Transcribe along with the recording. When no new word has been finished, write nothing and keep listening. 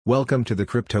Welcome to the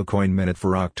Crypto Coin Minute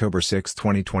for October 6,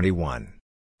 2021.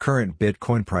 Current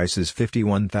Bitcoin price is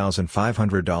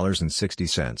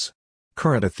 $51,500.60.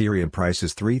 Current Ethereum price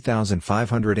is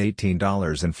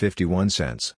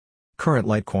 $3,518.51. Current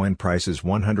Litecoin price is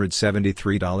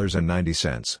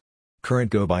 $173.90.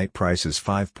 Current GoByte price is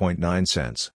 5.9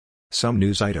 cents. Some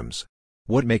news items.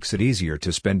 What makes it easier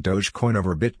to spend Dogecoin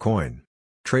over Bitcoin?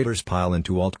 Traders pile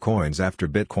into altcoins after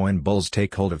Bitcoin bulls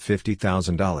take hold of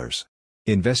 $50,000.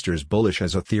 Investors bullish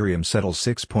as Ethereum settles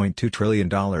 $6.2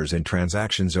 trillion in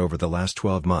transactions over the last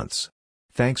 12 months.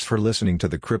 Thanks for listening to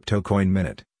the Crypto Coin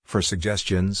Minute. For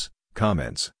suggestions,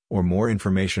 comments, or more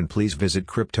information, please visit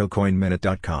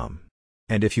CryptoCoinMinute.com.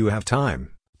 And if you have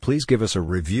time, please give us a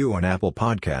review on Apple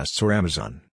Podcasts or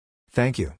Amazon. Thank you.